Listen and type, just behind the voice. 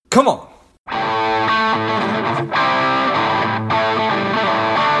Come on.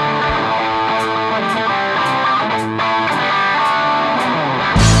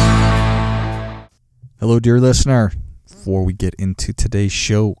 Hello, dear listener. Before we get into today's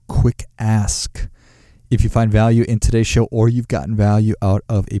show, quick ask. If you find value in today's show or you've gotten value out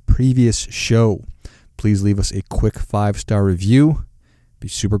of a previous show, please leave us a quick 5-star review. Be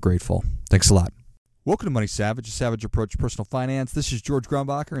super grateful. Thanks a lot. Welcome to Money Savage, a savage approach to personal finance. This is George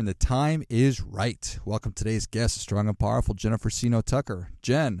Grumbacher, and the time is right. Welcome to today's guest, strong and powerful Jennifer Seno Tucker.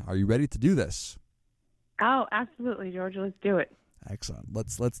 Jen, are you ready to do this? Oh, absolutely, George. Let's do it. Excellent.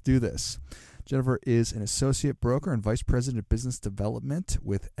 Let's do this. Jennifer is an associate broker and vice president of business development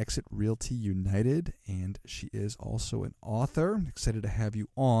with Exit Realty United, and she is also an author. I'm excited to have you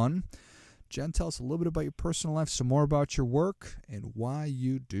on. Jen, tell us a little bit about your personal life, some more about your work, and why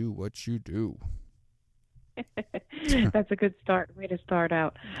you do what you do. That's a good way to start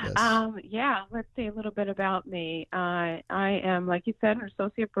out. Yes. Let's say a little bit about me. I am, like you said, an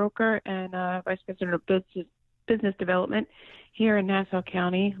associate broker and vice president of business development here in Nassau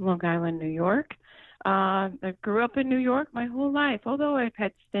County, Long Island, New York. I grew up in New York my whole life, although I've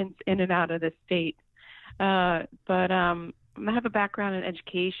had stints in and out of the state. But I have a background in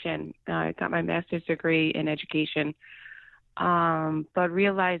education. I got my master's degree in education, but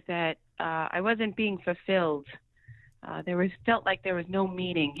realized that I wasn't being fulfilled. Felt like there was no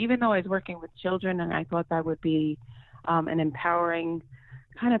meaning, even though I was working with children, and I thought that would be an empowering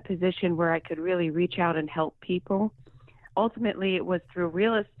kind of position where I could really reach out and help people. Ultimately, it was through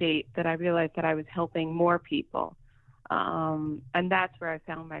real estate that I realized that I was helping more people. And that's where I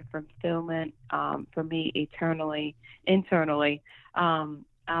found my fulfillment for me internally, to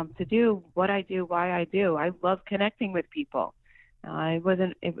do what I do, why I do. I love connecting with people. I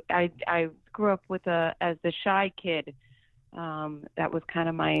grew up as the shy kid. That was kind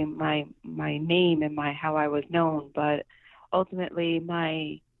of my name and how I was known. But ultimately,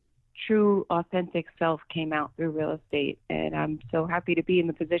 my true, authentic self came out through real estate, and I'm so happy to be in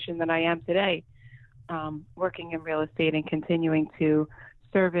the position that I am today, working in real estate and continuing to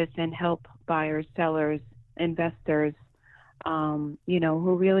service and help buyers, sellers, investors,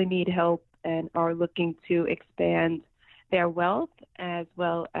 who really need help and are looking to expand their wealth as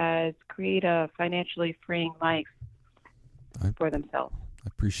well as create a financially freeing life for themselves. I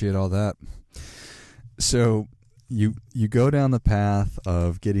appreciate all that. So you go down the path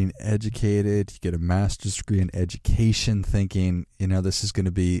of getting educated, you get a master's degree in education thinking, this is going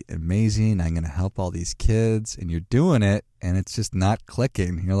to be amazing, I'm going to help all these kids, and you're doing it, and it's just not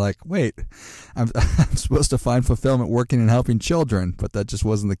clicking. You're like, wait, I'm supposed to find fulfillment working and helping children, but that just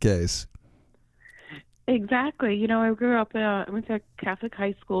wasn't the case. Exactly. I grew up, I went to Catholic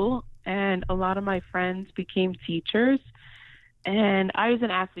high school, and a lot of my friends became teachers. And I was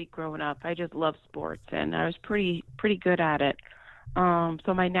an athlete growing up. I just loved sports, and I was pretty good at it.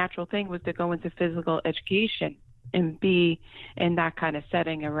 So my natural thing was to go into physical education and be in that kind of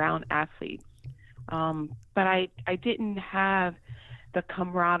setting around athletes. But I didn't have the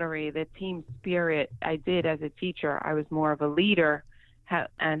camaraderie, the team spirit I did as a teacher. I was more of a leader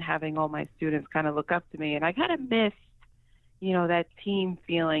and having all my students kind of look up to me. And I kind of missed, that team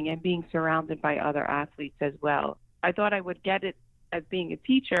feeling and being surrounded by other athletes as well. I thought I would get it as being a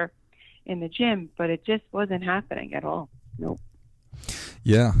teacher in the gym, but it just wasn't happening at all. Nope.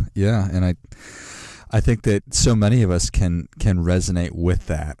 Yeah. And I think that so many of us can resonate with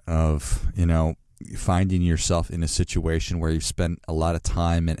that of, finding yourself in a situation where you've spent a lot of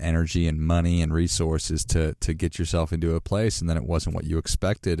time and energy and money and resources to get yourself into a place, and then it wasn't what you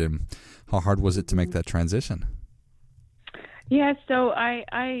expected. And how hard was it to make that transition? Yeah, so I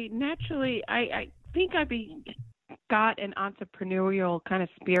think got an entrepreneurial kind of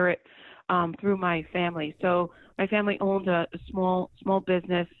spirit through my family. So my family owned a small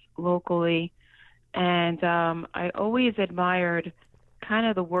business locally, and I always admired kind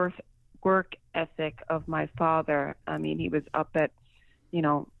of the work ethic of my father. I mean, he was up at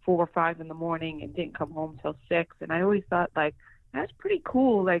 4 or 5 in the morning and didn't come home till 6, and I always thought that's pretty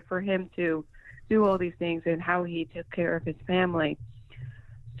cool, for him to do all these things and how he took care of his family.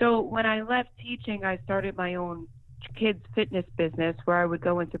 So when I left teaching, I started my own kids fitness business where I would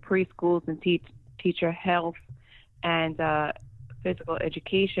go into preschools and teach teacher health and physical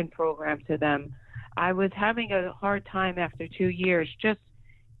education program to them. I was having a hard time after 2 years just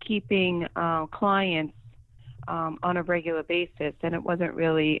keeping clients on a regular basis, and it wasn't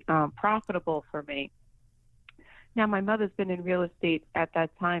really profitable for me. Now, my mother's been in real estate at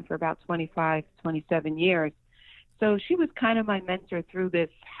that time for about 25, 27 years. So she was kind of my mentor through this.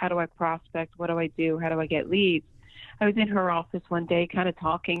 How do I prospect? What do I do? How do I get leads? I was in her office one day kind of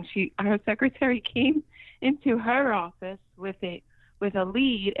talking. Her secretary came into her office with a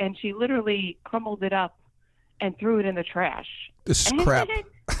lead, and she literally crumbled it up and threw it in the trash. This is crap.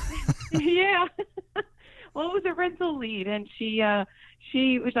 Yeah. Well, it was a rental lead, and she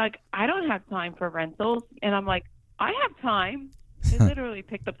was like, I don't have time for rentals. And I'm like, I have time. She literally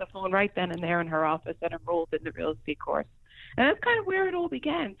picked up the phone right then and there in her office and enrolled in the real estate course. And that's kind of where it all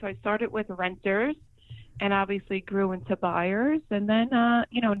began. So I started with renters and obviously grew into buyers. And then, now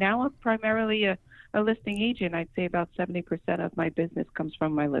I'm primarily a listing agent. I'd say about 70% of my business comes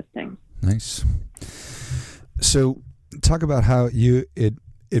from my listings. Nice. So talk about how you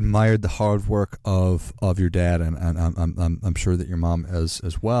admired the hard work of your dad, and I'm sure that your mom as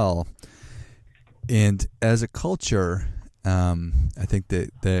well. And as a culture, I think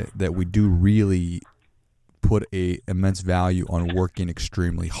that we do really put a immense value on working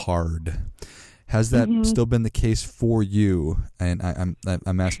extremely hard. Has that still been the case for you? And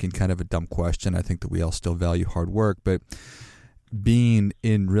I'm asking kind of a dumb question. I think that we all still value hard work, but being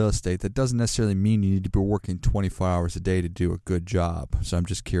in real estate, that doesn't necessarily mean you need to be working 24 hours a day to do a good job. So I'm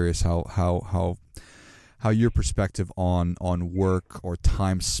just curious how your perspective on work or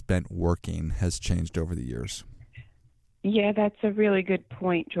time spent working has changed over the years. Yeah, that's a really good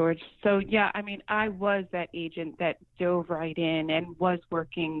point, George. So, yeah, I mean, I was that agent that dove right in and was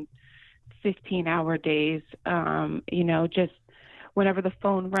working 15-hour days. Just whenever the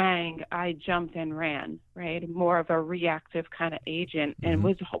phone rang, I jumped and ran, right? More of a reactive kind of agent and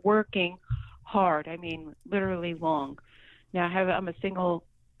was working hard. I mean, literally long. Now, I'm a single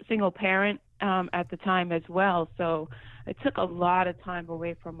parent at the time as well, so it took a lot of time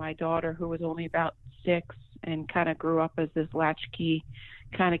away from my daughter, who was only about 6 and kind of grew up as this latchkey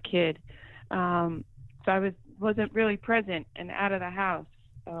kind of kid. So I wasn't really present and out of the house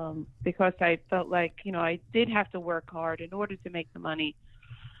because I felt like, I did have to work hard in order to make the money.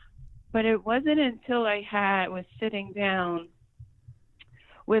 But it wasn't until I was sitting down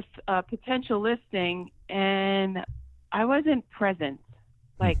with a potential listing and I wasn't present.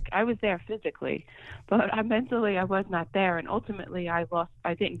 Like, I was there physically, but mentally I was not there. And ultimately I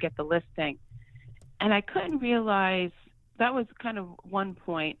didn't get the listing. And I couldn't realize, that was kind of one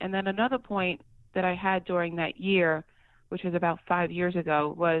point. And then another point that I had during that year, which was about 5 years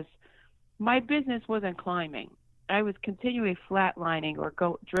ago, was my business wasn't climbing. I was continually flatlining or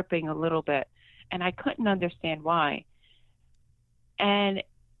dripping a little bit. And I couldn't understand why. And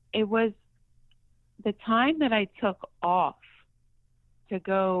it was the time that I took off to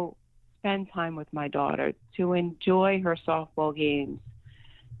go spend time with my daughter, to enjoy her softball games,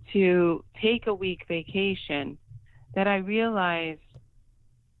 to take a week vacation, that I realized,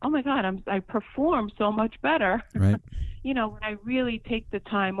 oh my God, I perform so much better. Right. When I really take the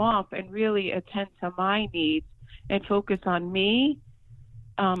time off and really attend to my needs and focus on me,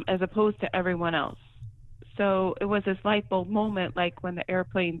 as opposed to everyone else. So it was this light bulb moment, like when the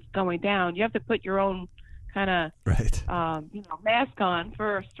airplane's going down, you have to put your own kind of, right. Mask on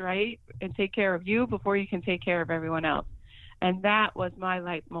first, right? And take care of you before you can take care of everyone else. And that was my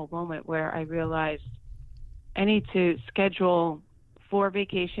light bulb moment where I realized I need to schedule 4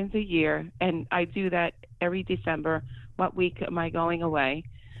 vacations a year. And I do that every December. What week am I going away?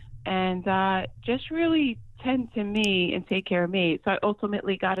 And just really tend to me and take care of me. So I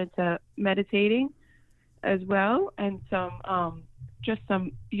ultimately got into meditating as well, and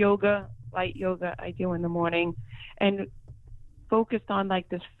some yoga, light yoga I do in the morning, and focused on like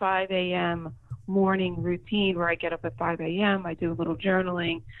this 5 a.m. morning routine where I get up at 5 a.m., I do a little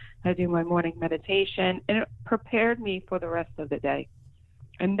journaling, I do my morning meditation, and it prepared me for the rest of the day.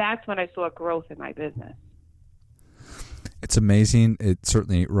 And that's when I saw growth in my business. It's amazing. It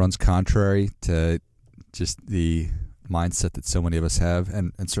certainly runs contrary to just the mindset that so many of us have,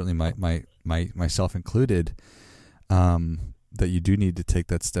 and certainly myself included, that you do need to take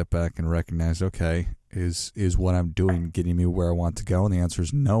that step back and recognize, okay, is what I'm doing getting me where I want to go? And the answer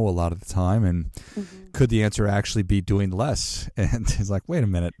is no a lot of the time. And could the answer actually be doing less? And it's like, wait a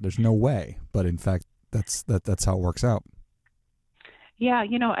minute, there's no way. But in fact, that's how it works out. Yeah,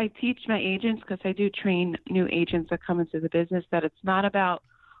 I teach my agents, because I do train new agents that come into the business, that it's not about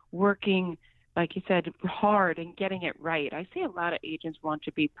working, like you said, hard and getting it right. I see a lot of agents want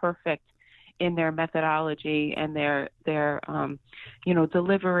to be perfect in their methodology and their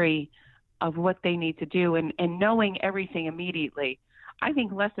delivery of what they need to do, and knowing everything immediately. I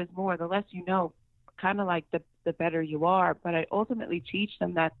think less is more. The less you know, kind of like the better you are. But I ultimately teach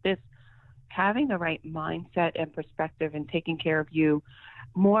them that having the right mindset and perspective and taking care of you,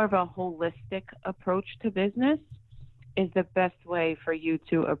 more of a holistic approach to business, is the best way for you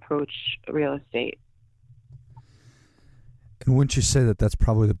to approach real estate. And wouldn't you say that that's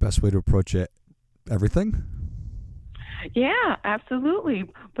probably the best way to approach it? Everything? Yeah, absolutely.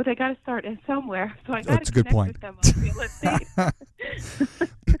 But they got to start somewhere. So I got That's to a good connect point. with them on real estate.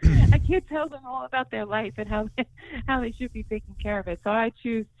 I can't tell them all about their life and how they should be taking care of it. So I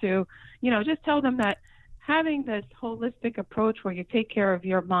choose to, just tell them that having this holistic approach where you take care of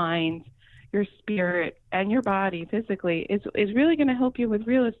your mind, your spirit, and your body physically is really going to help you with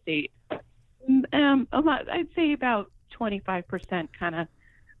real estate. A lot, I'd say about 25% kind of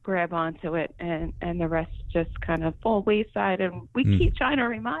grab onto it, and the rest just kind of fall wayside. And we keep trying to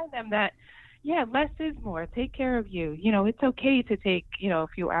remind them that, yeah, less is more. Take care of you. It's okay to take, a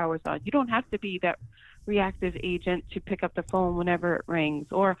few hours on. You don't have to be that reactive agent to pick up the phone whenever it rings,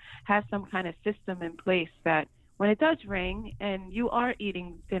 or have some kind of system in place that when it does ring and you are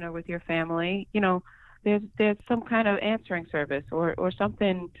eating dinner with your family, there's some kind of answering service or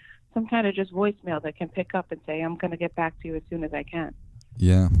something, some kind of just voicemail that can pick up and say, I'm going to get back to you as soon as I can.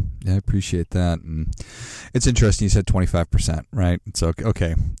 Yeah, I appreciate that. And it's interesting. You said 25%, right? It's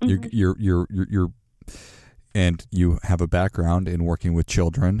okay. Mm-hmm. You're, and you have a background in working with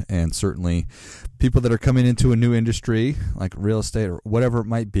children, and certainly people that are coming into a new industry like real estate or whatever it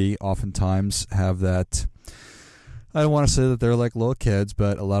might be, oftentimes have that. I don't want to say that they're like little kids,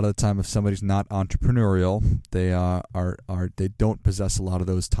 but a lot of the time, if somebody's not entrepreneurial, they don't possess a lot of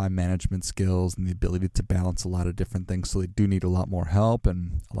those time management skills and the ability to balance a lot of different things. So they do need a lot more help.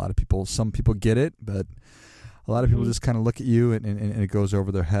 And some people get it, but a lot of people just kind of look at you and it goes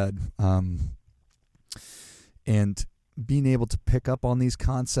over their head. And being able to pick up on these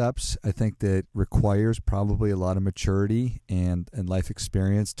concepts, I think that requires probably a lot of maturity and life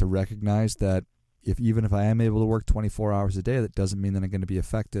experience to recognize that even if I am able to work 24 hours a day, that doesn't mean that I'm going to be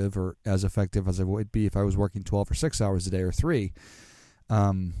effective or as effective as I would be if I was working 12 or 6 hours a day or 3.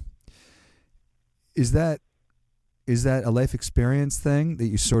 Is that a life experience thing that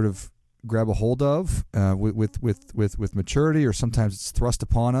you sort of grab a hold of with maturity, or sometimes it's thrust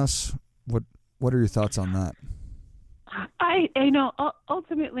upon us? What are your thoughts on that?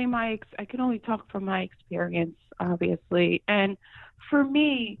 Ultimately, I can only talk from my experience, obviously, and for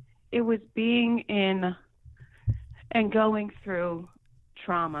me, it was being in and going through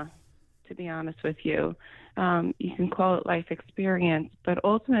trauma, to be honest with you. You can call it life experience, but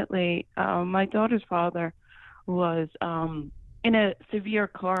ultimately, my daughter's father was in a severe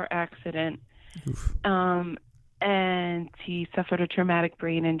car accident, and he suffered a traumatic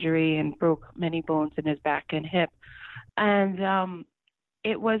brain injury and broke many bones in his back and hip. And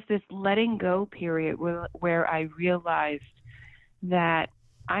it was this letting go period where I realized that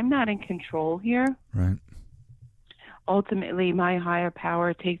I'm not in control here. Right. Ultimately, my higher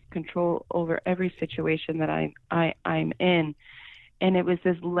power takes control over every situation that I'm in. And it was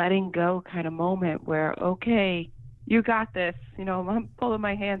this letting go kind of moment where, okay, you got this. I'm pulling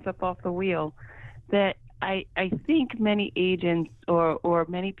my hands up off the wheel. That I think many agents or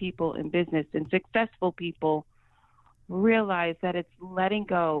many people in business and successful people realize that it's letting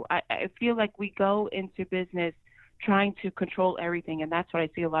go. I feel like we go into business trying to control everything, and that's what I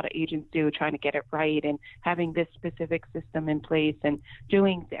see a lot of agents do, trying to get it right and having this specific system in place and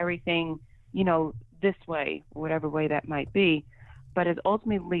doing everything, this way, whatever way that might be. But it's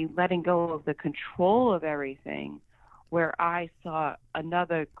ultimately letting go of the control of everything, where I saw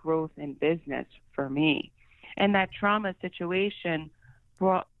another growth in business for me. And that trauma situation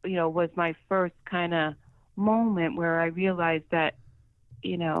was my first kind of moment where I realized that,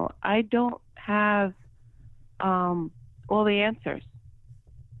 I don't have all the answers.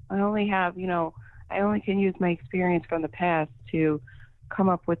 I only can use my experience from the past to come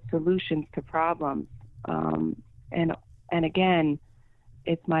up with solutions to problems. And again,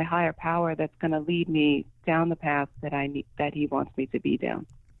 it's my higher power that's going to lead me down the path that he wants me to be down.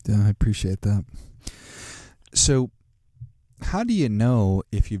 Yeah, I appreciate that. So how do you know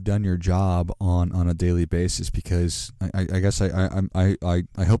if you've done your job on a daily basis? Because I guess I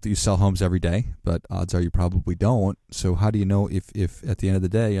hope that you sell homes every day, but odds are you probably don't. So how do you know if at the end of the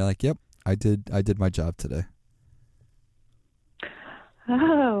day you're like, yep, I did my job today?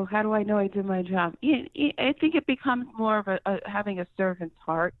 Oh, how do I know I did my job? I think it becomes more of having a servant's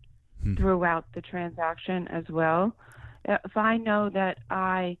heart throughout the transaction as well. If I know that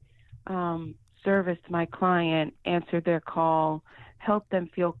I serviced my client, answered their call, helped them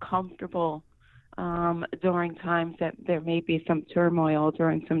feel comfortable during times that there may be some turmoil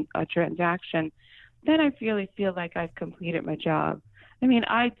during a transaction, then I really feel like I've completed my job. I mean,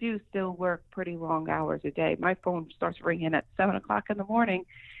 I do still work pretty long hours a day. My phone starts ringing at 7 o'clock in the morning,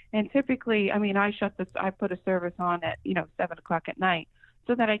 and typically, I put a service on at 7 o'clock at night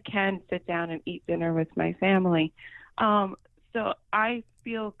so that I can sit down and eat dinner with my family. So I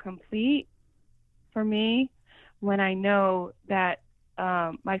feel complete for me when I know that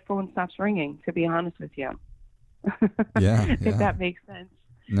my phone stops ringing, to be honest with you. Yeah. If that makes sense.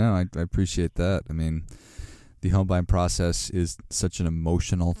 No, I appreciate that. I mean, the home buying process is such an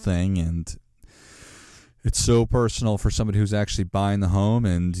emotional thing, and it's so personal for somebody who's actually buying the home,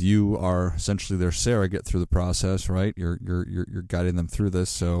 and you are essentially their surrogate through the process, right? You're guiding them through this,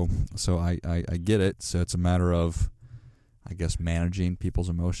 so I get it. So it's a matter of, I guess, managing people's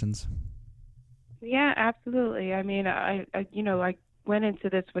emotions. Yeah, absolutely. I mean, I went into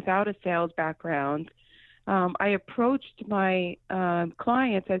this without a sales background. I approached my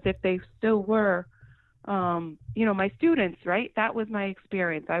clients as if they still were, my students, right? That was my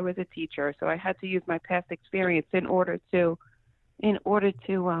experience. I was a teacher, so I had to use my past experience in order to I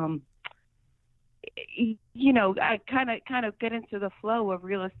kind of get into the flow of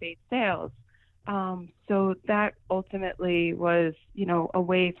real estate sales. So that ultimately was, a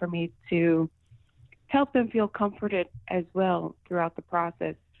way for me to help them feel comforted as well throughout the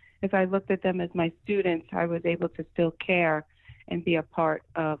process. If I looked at them as my students, I was able to still care and be a part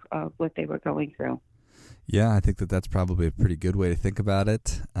of what they were going through. Yeah, I think that's probably a pretty good way to think about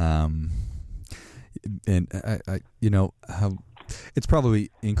it. And it's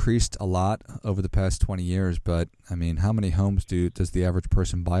probably increased a lot over the past 20 years, but I mean, how many homes does the average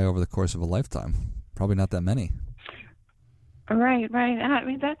person buy over the course of a lifetime? Probably not that many. Right. I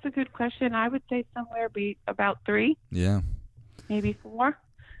mean, that's a good question. I would say somewhere about 3. Yeah. Maybe 4.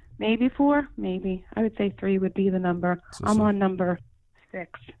 Maybe. I would say 3 would be the number. I'm on number 6.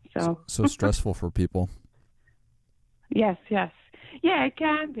 So stressful for people. Yes. Yeah, it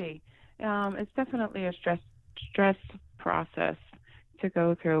can be. It's definitely a stress process to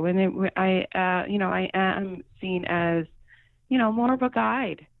go through, and I am seen as, more of a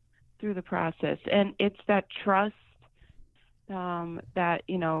guide through the process, and it's that trust that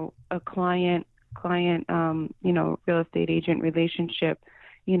a client real estate agent relationship.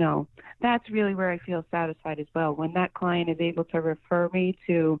 That's really where I feel satisfied as well. When that client is able to refer me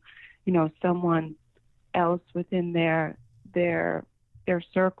to, someone else within their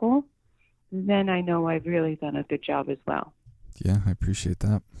circle, then I know I've really done a good job as well. Yeah, I appreciate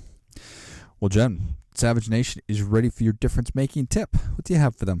that. Well, Jen, Savage Nation is ready for your difference-making tip. What do you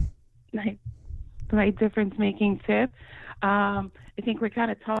have for them? My difference-making tip? I think we kind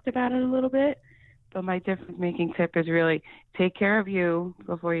of talked about it a little bit, but my difference-making tip is really take care of you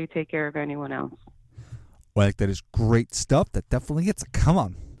before you take care of anyone else. Well, I think that is great stuff. That definitely hits. Come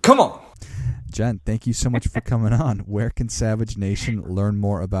on. Jen, thank you so much for coming on. Where can Savage Nation learn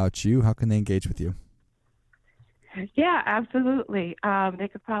more about you? How can they engage with you? Yeah, absolutely. They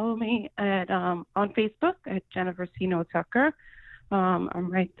could follow me at on Facebook at Jennifer Sino Tucker.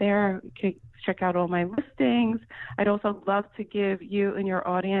 I'm right there. You can check out all my listings. I'd also love to give you and your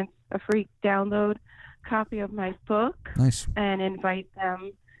audience a free download copy of my book. Nice. And invite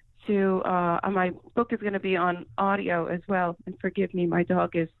them to my book is going to be on audio as well. And forgive me, my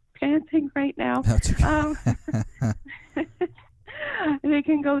dog is panting right now. That's okay. They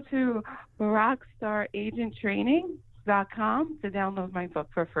can go to rockstaragenttraining.com to download my book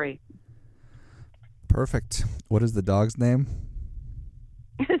for free. Perfect. What is the dog's name?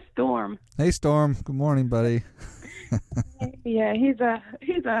 Storm. Hey, Storm. Good morning, buddy. Yeah, he's a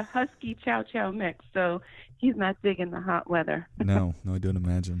husky chow chow mix, so he's not digging the hot weather. No, I don't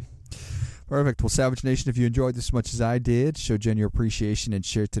imagine. Perfect. Well, Savage Nation, if you enjoyed this as much as I did, show Jen your appreciation and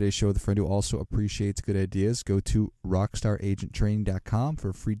share today's show with a friend who also appreciates good ideas. Go to rockstaragenttraining.com for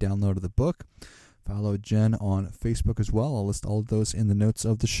a free download of the book. Follow Jen on Facebook as well. I'll list all of those in the notes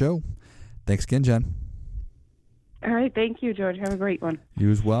of the show. Thanks again, Jen. All right. Thank you, George. Have a great one.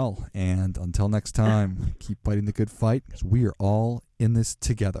 You as well. And until next time, keep fighting the good fight because we are all in this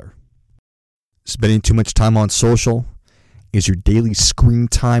together. Spending too much time on social? Is your daily screen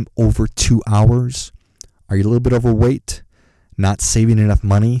time over 2 hours? Are you a little bit overweight? Not saving enough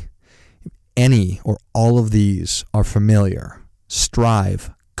money? If any or all of these are familiar,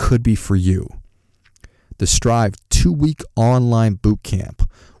 Strive could be for you. The Strive 2-week online bootcamp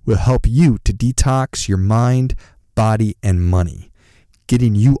will help you to detox your mind, body, and money,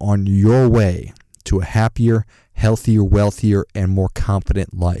 getting you on your way to a happier, healthier, wealthier, and more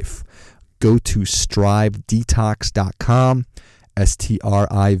confident life. Go to strivedetox.com,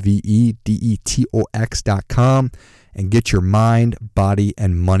 STRIVEDETOX.com, and get your mind, body,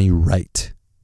 and money right.